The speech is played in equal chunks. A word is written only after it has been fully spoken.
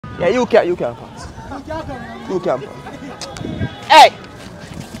Yeah, you can pass. You can pass. Hey!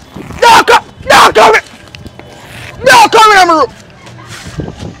 Don't come in! Don't come in my room!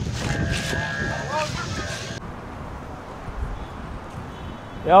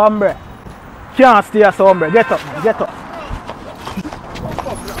 Yeah, hombre. Can't stay so, hombre. Get up, man. Get up.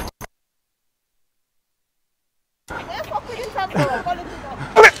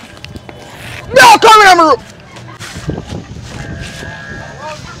 Don't come in my room!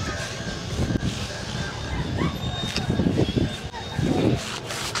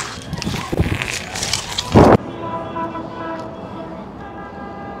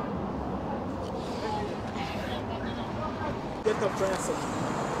 Get up for yourself.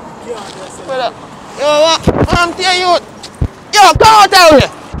 Yo, what? I'm telling you. Yo, come out of here.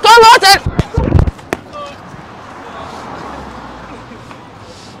 Come out of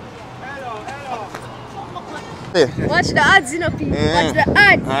here. Watch the ads, you know, people. Watch the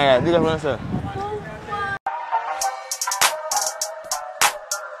ads. Alright, do that for yourself.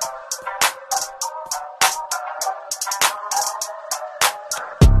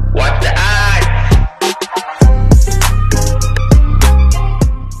 Watch the eye.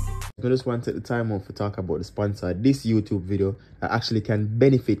 I just want to take the time out to talk about the sponsor of this YouTube video that actually can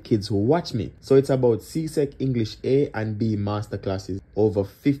benefit kids who watch me. So it's about CSEC English A and B masterclasses, over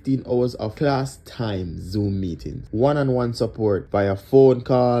 15 hours of class time Zoom meetings, one-on-one support via phone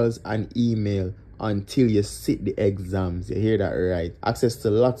calls and email until you sit the exams. You hear that right? Access to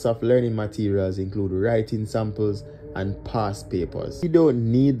lots of learning materials include writing samples and past papers. If you don't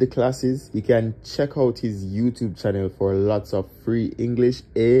need the classes, you can check out his YouTube channel for lots of free English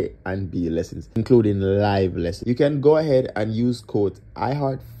A and B lessons, including live lessons. You can go ahead and use code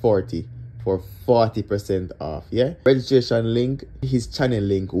IHEART40 for 40% off. Yeah, registration link, his channel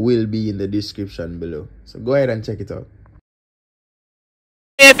link will be in the description below, so go ahead and check it out.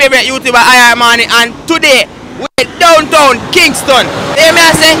 My favorite YouTuber, IR Money, and today we're downtown Kingston. They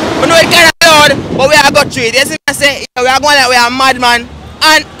may say, we know it kind of loud, but we are got through it. You see me I say, we are going like we are madman,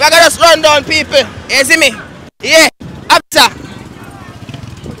 and we are going to just run down people. You see me? Yeah, after.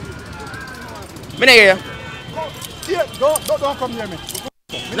 Me not hear you. Yeah, don't come near me.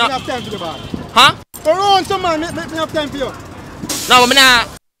 Me No. don't have time for the bar. Huh? Go around some man, me have time for you. No, but me not.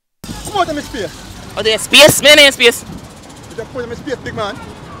 Come out of my space. Oh, there's space? Me not in space. You just put in my space, big man.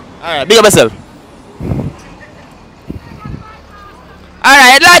 Alright, big up yourself.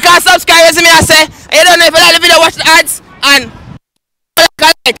 Alright, like and subscribe, you see me I say. And you don't know if you like the video, watch the ads. And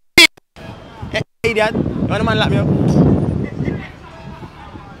like, hey, idiot. You want the man lap me up?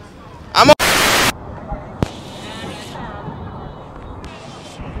 I'm up.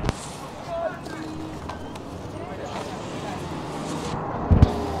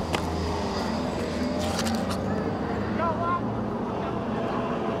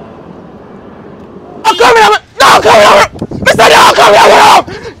 Don't come in! Mister, don't come in my room!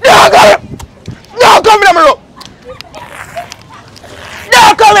 Don't come in! Don't come in my room!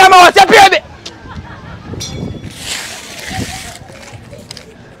 Don't come in my house, you baby!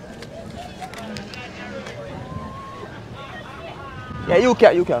 Yeah, you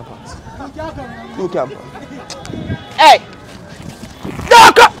can pass. You can pass. Hey!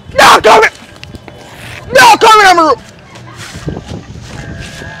 Don't come in! Don't come in my room!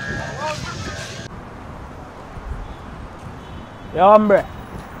 Yeah, hombre.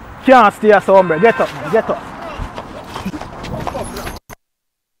 Can't stay so, hombre. Get up, man. Get up.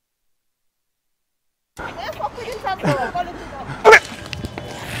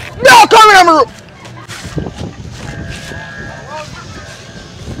 Don't come in my room!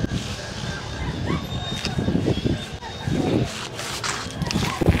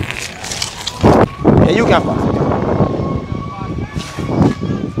 Yeah, you can pass.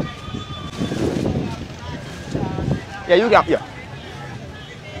 Yeah, you can. Yeah.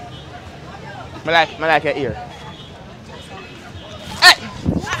 I like your ear. Hey!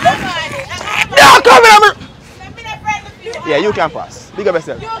 Don't come in my room! Yeah, you can pass. Big up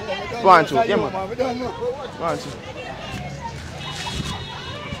yourself. 1, 2. Yeah, man. 1, 2.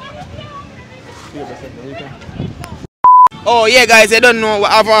 Big up yourself. You can. Oh yeah, guys, you don't know we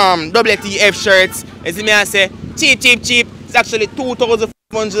have WTF shirts. You see me I say cheap. It's actually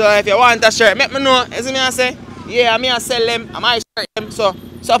 2,500 if you want a shirt. Make me know. You see me I say. Yeah, I sell them. I might shirt them. So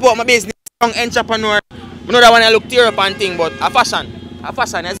support my business. Young entrepreneur. I know that when I look tear up and thing, but a fashion. You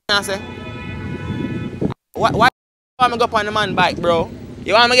see me I say. Why you want me go up on the man bike, bro?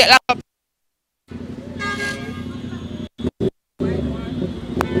 You want me get locked up?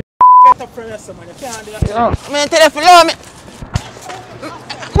 Get up for yourself, man. You can't do that. Man, telephone, yo, me.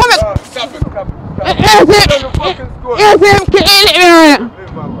 Come on. Stop it. Yes, him killing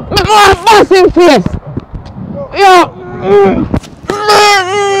me. Massive face! Yo!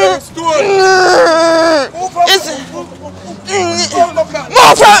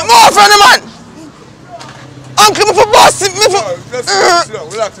 More from the man! Uncle, me for boss me for...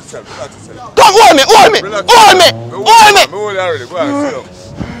 Relax yourself. Come, hold me! Hold already, go ahead,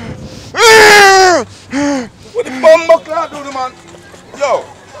 what the bumbo cloud do, the man? Yo!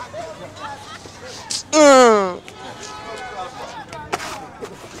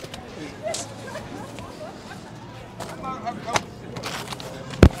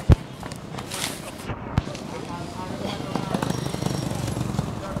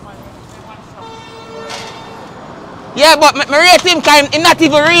 Yeah, but me rate him because he not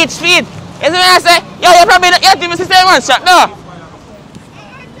even reach speed. You see what I say? Yo, you probably not even see one shot, no?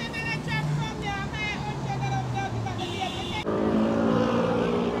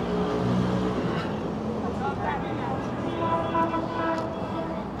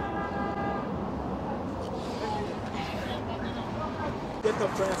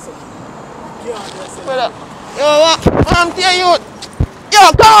 Yo, what? I'm telling you. Yo,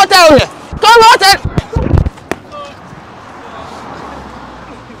 come out out here. Come out here.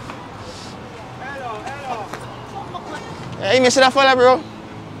 Hey, you should have followed, bro.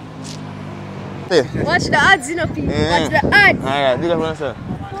 Watch the ads, you know, people. Watch the ads. Alright, do that for yourself.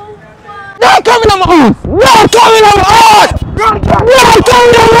 Don't come in on my house! Don't come in on my house! Don't come in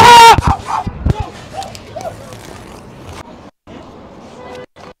on my house!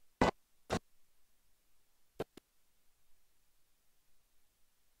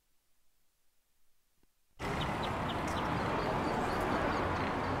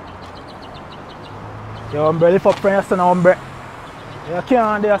 Yo, hombre, lift up from your son, hombre. You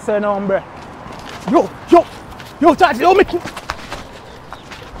can't there say no, hombre. Yo, touch, yo, make it.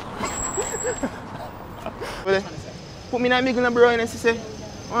 Put me in a middle, bro, and say,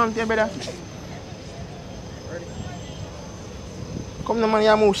 I'm there, brother. Come the man,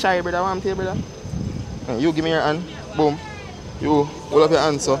 you move shy, brother. I'm there, brother. You give me your hand. Boom. You hold up your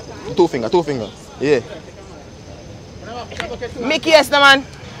hand, so. Two finger. Yeah. Make yes, the man.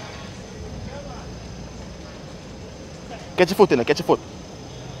 Catch your foot in there, catch your foot.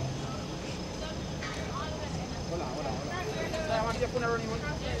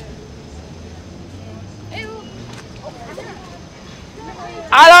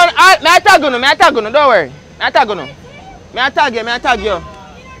 May I tag you, don't worry. May I tag you. May I tag you.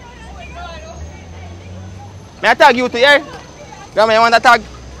 May I tag you to here? Grandma, you want a tag?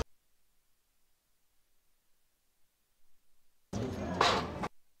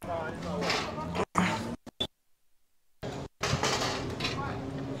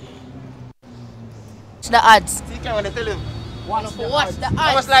 The ads. See, can I tell him? Watch the ads.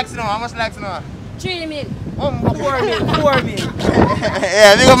 How much likes now? 3 mil. 4 mil.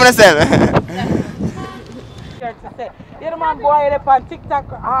 Yeah, big up myself. You the man boy up on TikTok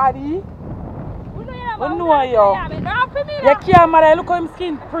hardy. We know you. You can't marry, look how him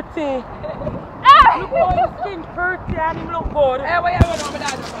skin pretty. Look how him skin pretty and him look good.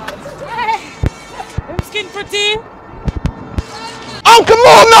 Him skin pretty. Uncle,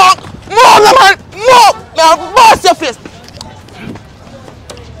 move now! Move, man! Move! Now, boss your face!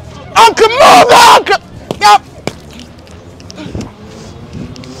 Uncle, move now, uncle! Now.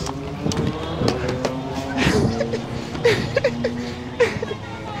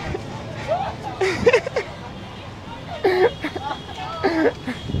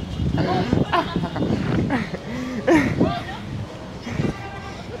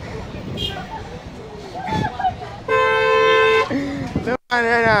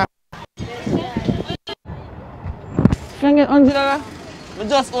 Can I get $100? I'm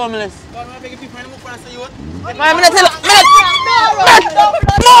just homeless. Man, I'm tell you.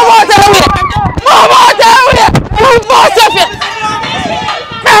 More water away! More water away! Move water away!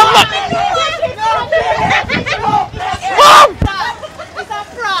 Mom! It's a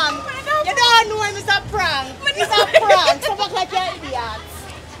prank. You don't know him, it's a prank. It's a prank. So look like you're idiots.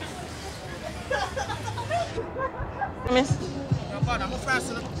 Miss?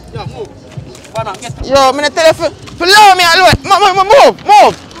 Yo, I'm gonna tell you for lower me alone.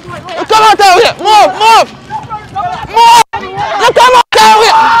 Move! Come out of here! Move! No, come out of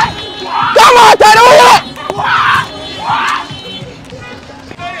here! Come out of here!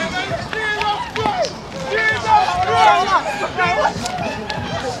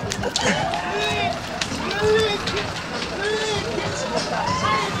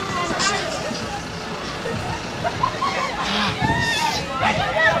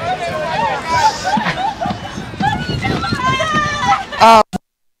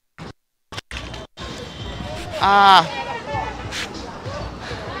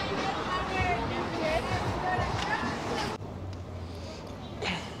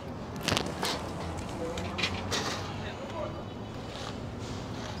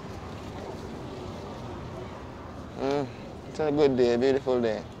 a good day, a beautiful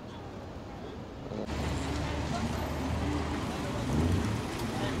day.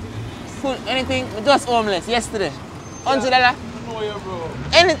 Food, anything? Just homeless yesterday. $100. I know you, bro.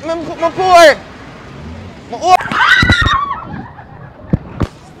 Anything, my poor. My poor.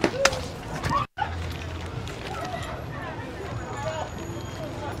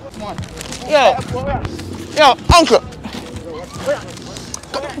 Yo, uncle.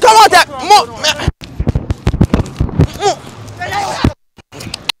 Come on, that.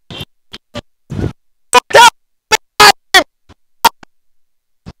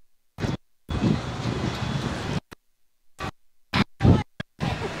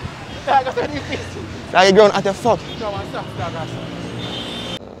 Now you're going at the fuck.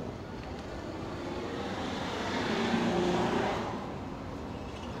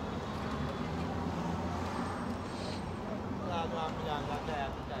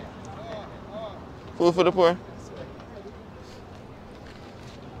 Food for the poor.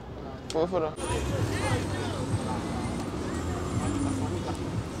 Food for the...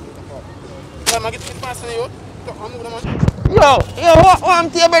 Yo, what I'm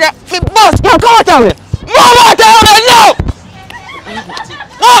telling you, brother? Me boss, come out of here! Move out of here now!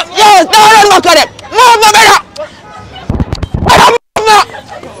 Yo, don't run back at them! Move, my brother! Brother, move now!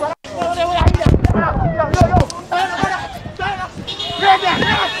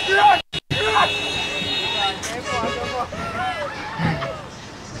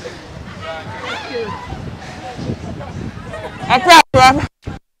 I'm proud, bro. I'm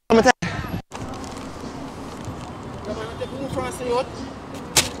gonna tell you.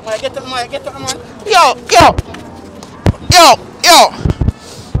 Yo!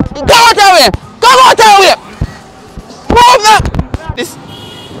 Come out of here! Come out of here! Move now! This...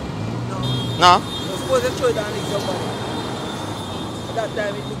 No? Suppose they throw it down somebody. At that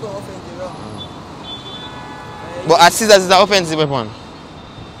time it become offensive, wrong. But as scissors is an offensive weapon.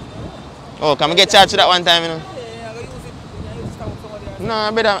 Oh, can we get charged for that one time, you know? Yeah, I'm going to use it. I use it to somebody else. No,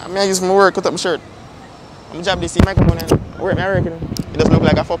 I better I use my work, cut up my shirt. I'm job this microphone and work, I work, you know. It doesn't look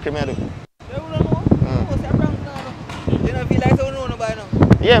like a fuck me, I do. You don't know? Oh, say I'm wrong now. You don't feel like you don't know nobody now?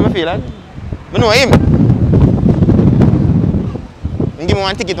 Yeah, I feel like. I know him. And give me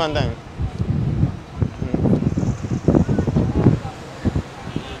one ticket one time.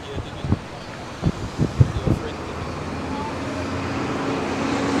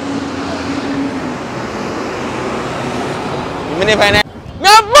 Me never know. Me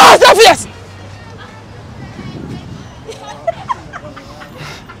a boss of face!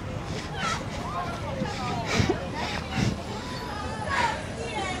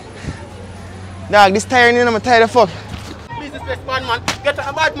 Dog, this tiring, you know, I'm tired of fuck. Business place, bad man. Get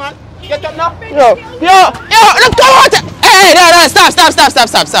up, bad man. Get up now. Yo, look, come on! Hey, no,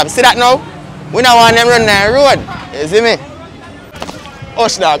 stop. See that now? We don't want them run down the road. You see me?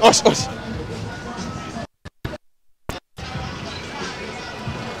 Hush, dog, hush.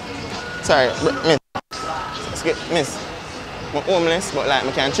 Sorry, miss. I'm homeless, but like,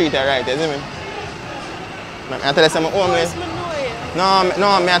 I can't treat her right, you see me? I tell you I'm homeless. No, I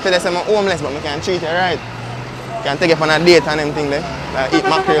tell you I'm homeless, but I can't treat her right. I can take it on a date and everything there. Like eat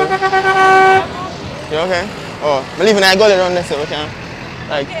mackerel. You okay? Oh, I live in a gully around there, so we can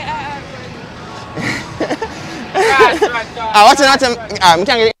like watch it, we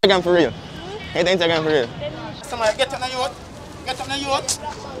can't get Instagram for real. Get the Instagram for real. Somebody get up now, you. Get up now, you.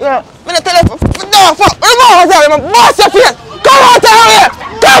 Yeah, I'm tell you, no, fuck, I'm a boss of here. Come out of here!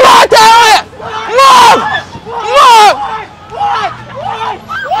 Come out of here! Move!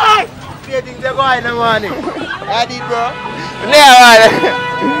 Why? You think they're going in the morning? I did, bro. Yeah, man.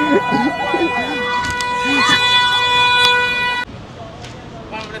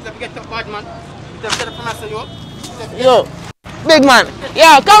 Get up, bad man. Get up from us, you. Yo, big man.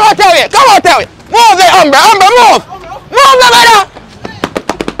 Yo, come out of here! Move the umbrella, move! Move the brother!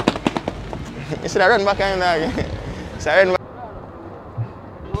 You should have run back in there again. You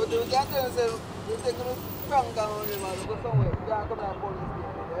can't tell yourself, you take a prank on him, man. Go somewhere. You can't come to the police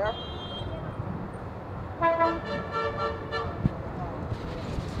station, yeah?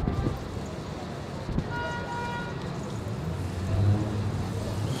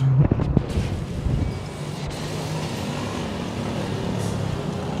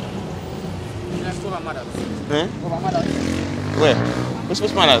 Let's go over mothers. Eh? Over mothers. Where?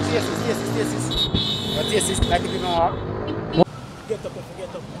 Which mothers? Yes. But yes, like if you know how. Get up,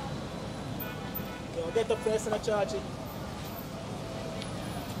 get up. Yo, get up first and charge it.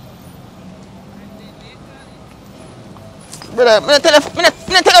 Brother, I'm tell you.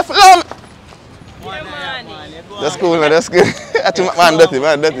 That's cool, man, that's good. Man,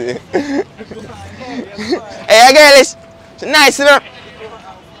 dirty. Hey, girlish. It's nice, you know?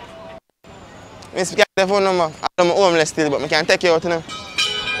 I speak the phone number. I'm homeless still, but I can take you out, you know? You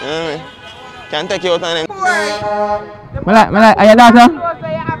know what I mean? Can take you out on them. Are your daughter?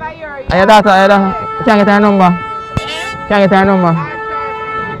 Are your daughter? Can't get her number. Can't get her number.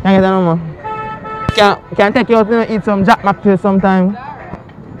 Can't get her number. Can take you out to eat some Jack Mac sometime.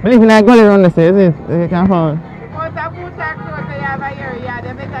 Believe in I go around the is it? You can find.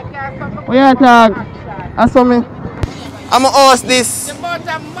 What you talk? That's for me. I'm gonna host this. The amount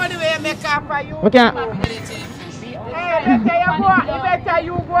of money we make up for you. Okay. Hey, better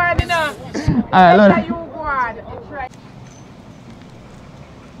you go on, you know. Alright, Lord. Better you go on.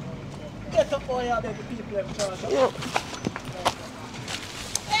 Get up for your baby people.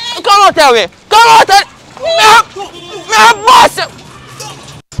 Come out that way. Come out that. Me boss.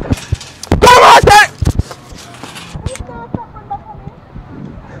 Come out that.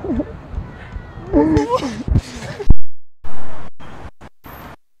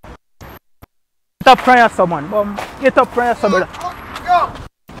 Get up from your someone, bum. Get up from your son, brother.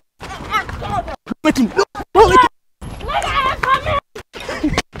 Make him.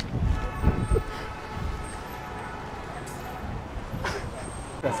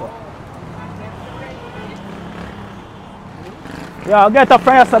 Yo, get up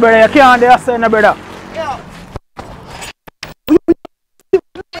from your son, brother. You can't do your son, brother.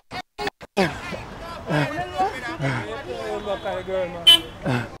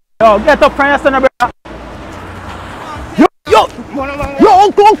 Yo, get up from your son, brother. Yo,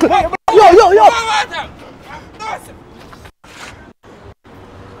 uncle. Yo.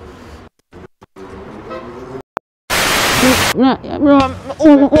 Bro,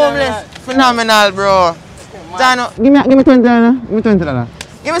 homeless. Phenomenal, bro. Jano, Give me $20. Give me $20.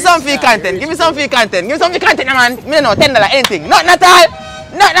 give me some free content. Give me some free content, man. Me no $10, anything. Not at all.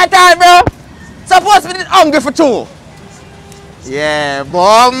 Not at all, bro. Supposed to be hungry for two. Yeah,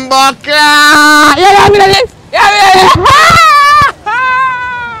 bomba class. Yeah, me like this.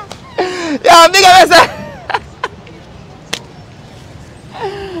 Yeah, big up yourself.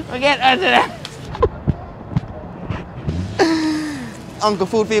 Forget onto that. Uncle,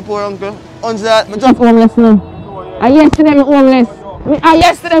 food for poor uncle. Onto that. I'm just homeless now. Yesterday I'm homeless.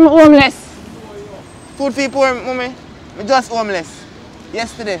 Yesterday I'm homeless. Food for poor, mommy. I'm just homeless.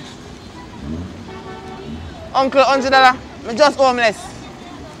 Yesterday. Uncle, $100. I'm just homeless.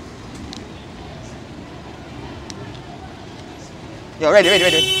 Yo, ready.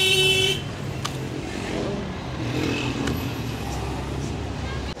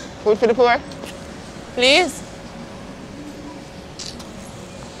 Food for the poor, please.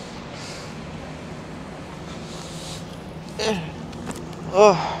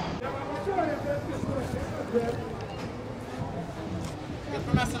 Oh. Get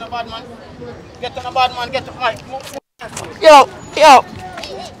from us in a bad man. Get on a bad man. Get up, Mike. Yo.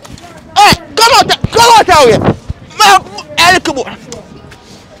 Hey, come out out here. Come out.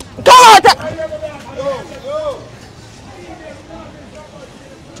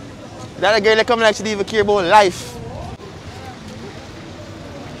 That a girl that come like she didn't even care about life.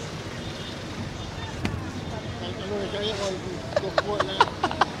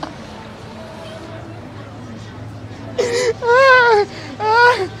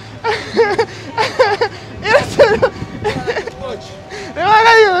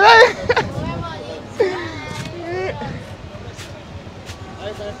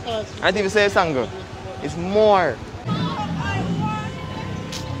 I didn't even say a song, girl. It's more.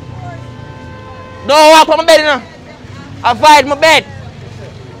 Don't walk on my bed, you know. Avoid my bed.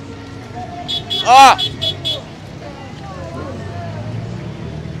 Oh.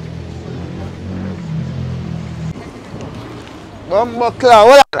 Bumbo clown.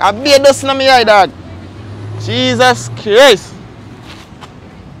 Hold on. I beat dust in my eye, dog. Jesus Christ.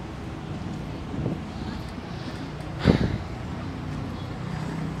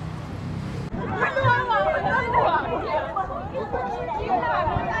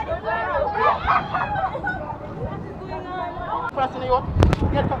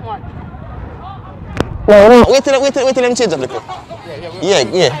 Wait till them change up the clip.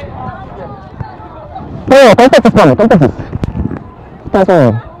 Yeah. No, come take this money. Come take this. Pass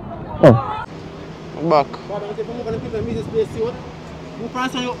on. Oh. Back.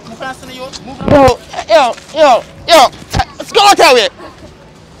 Yo. Let's go out that way.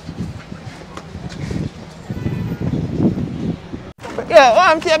 Yo,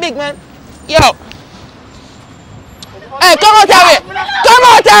 I'm to a big man. Yo. Hey, come out that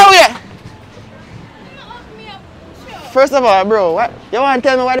way. First of all, bro, what? You want to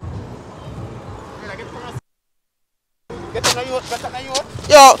tell me what? Get on the youth.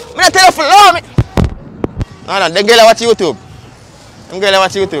 Yo, I'm not tell you for law, me. No, them girls watch YouTube. Them girls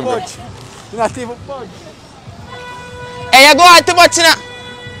watch YouTube, bro. Budge. You not even budge. Hey, you go out too much, you know.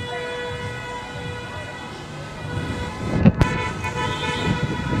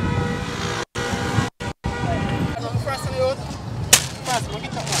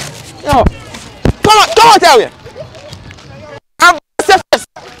 Yo, come on, tell you. I'm first.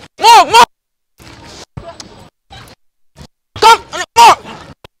 Move. Come, move.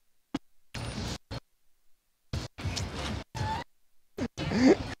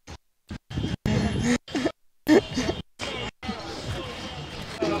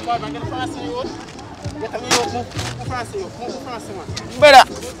 Brother,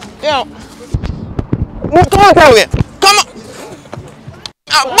 yo. Come on, tell you. Come on.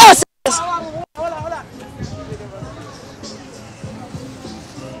 Boss. Hold on.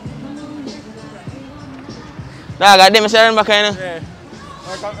 Dog, I didn't share back here. Yeah.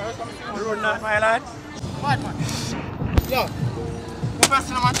 Run that, my lad. Madman. Yo. Go fast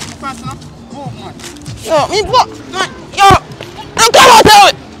now, man. Move, man. Yo, me boss. Man, yo. Come on, tell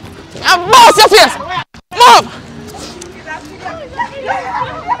me. I'm boss your face. Move.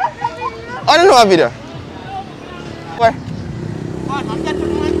 I don't know a video. Where? Madman, get to the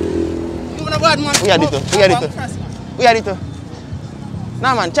man. Moving a bad man. We are it too.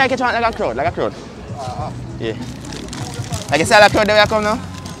 Nah, man, try to catch one like a crowd. Yeah. Like you see all the crowd there we come now?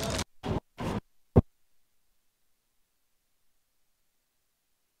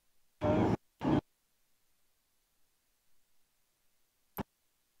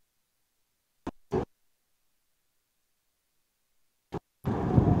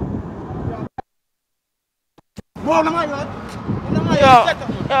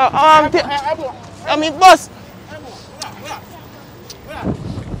 I mean, boss.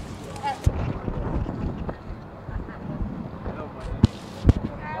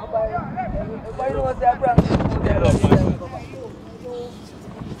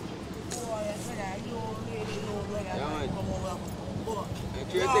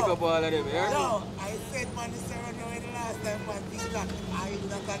 Take up all of them, yeah? No, I said man, this around the last time man, TikTok. I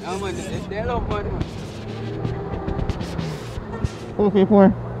would Yeah, man, they love money, man. Okay,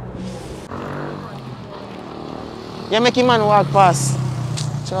 poor. You make him man walk past.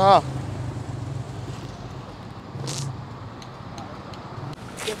 Sure.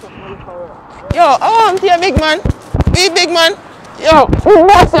 Yo, I want to see a big man. Be big man. Yo,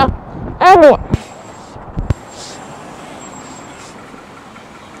 boss ya. Hey, boy.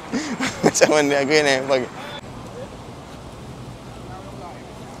 Someone there going there.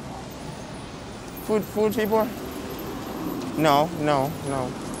 Food people? No.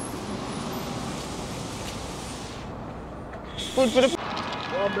 Food for the...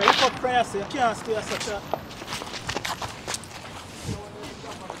 Oh, bro, you put prayer, so you can't stay as such a...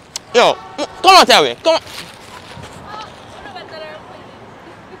 Yo, come on, tell me. Come on.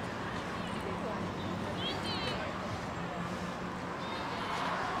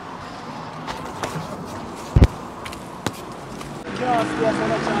 Can't stay as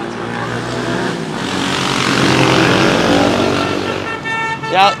such a chance.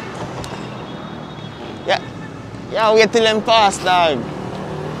 Yeah, wait till them pass, dog.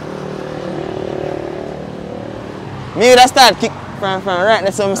 Me would have start kick from right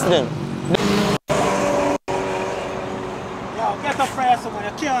there, so them. Yo, get a prayer, someone.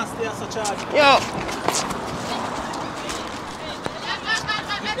 You can't stay as such a... Yo.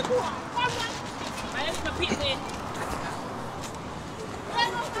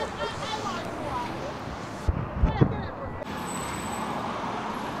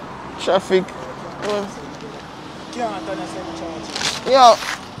 Traffic. Can't understand charge. Yo.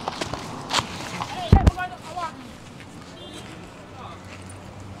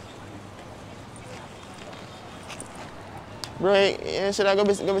 Bro, you should I go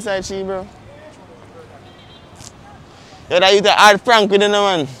beside she, bro? Yo, that you the hard prank with them,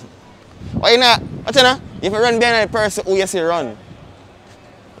 man. Why you not? What's you know? If you run behind the person who you see run.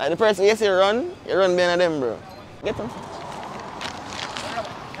 Like the person who you see run, you run behind them, bro. Get them.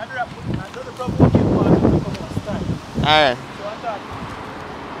 Alright.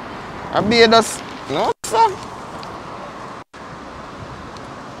 I'll be just... No, sir.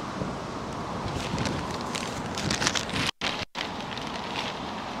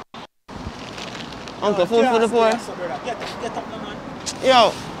 Uncle, food for the poor. Get up, man.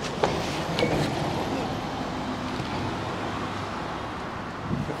 Yo.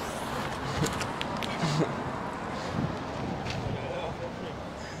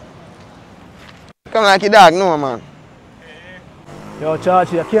 Come like your dog, no, man. Yo,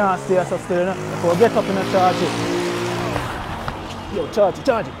 Charge, you can't stay so still, no? Go get up in the Charge. Yo,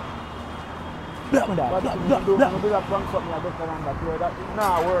 Charge. Blah, my dad. But Blah, if blah, you do blah. a bit of prank something, I better run that way. That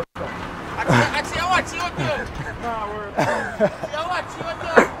nah work. Actually, I watch YouTube. Nah work. I watch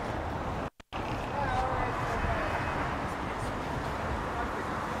YouTube.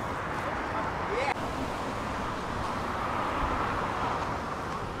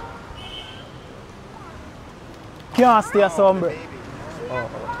 Can't stay somewhere. Oh.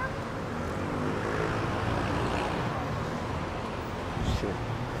 Shit.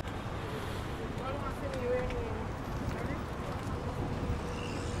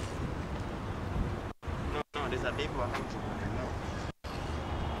 No, there's a big one.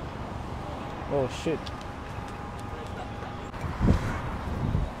 Oh shit.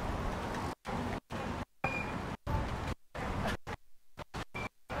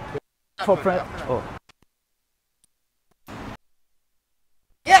 For friend. Oh.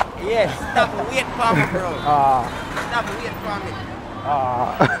 Yeah, yes. Stop and wait for me, bro. Stop and wait for me.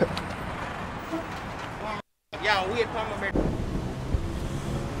 Yeah, wait for me, bro.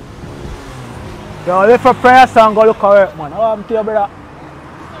 Yo, lift for prayer song, go look correct, man. Oh, I'm to your brother.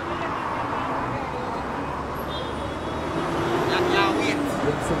 Yeah, wait.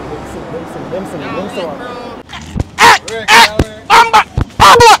 Them sing. Bamba!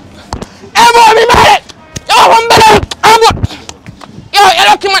 Everyone be mad! Yo, I'm better! Yo, you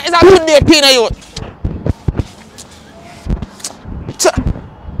lucky man, it's a good day, Pina, you.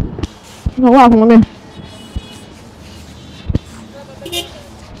 No, what happened, man?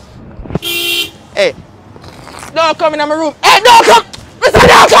 Hey, don't come in my room. Hey, don't come! Listen,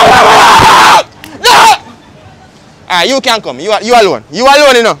 don't come in my room! No! Alright, you can come. You alone. You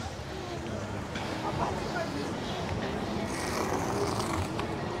alone, you know.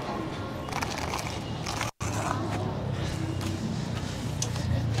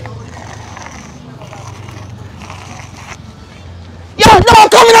 Yo,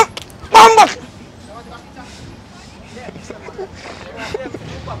 don't come in my Bamba!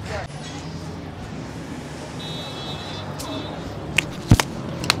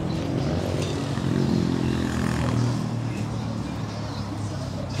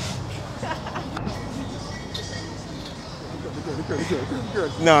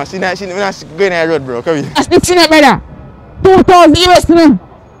 No, she not going on the road, bro. Come here. That's the thing, brother. 2,000 US, man.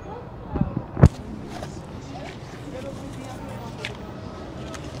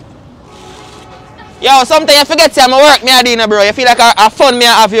 Yo, sometimes you forget to work me doing, bro. You feel like I fun me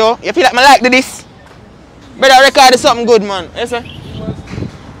have you. You feel like I like this. Brother, record is something good, man. Yes, sir.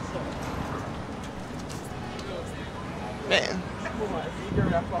 Man.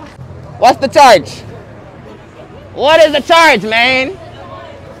 What's the charge? What is the charge, man?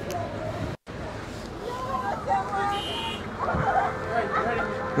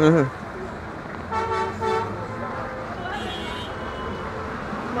 Yo.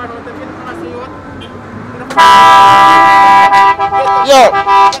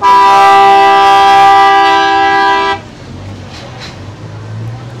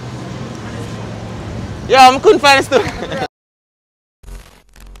 Yo, I couldn't find the stuff.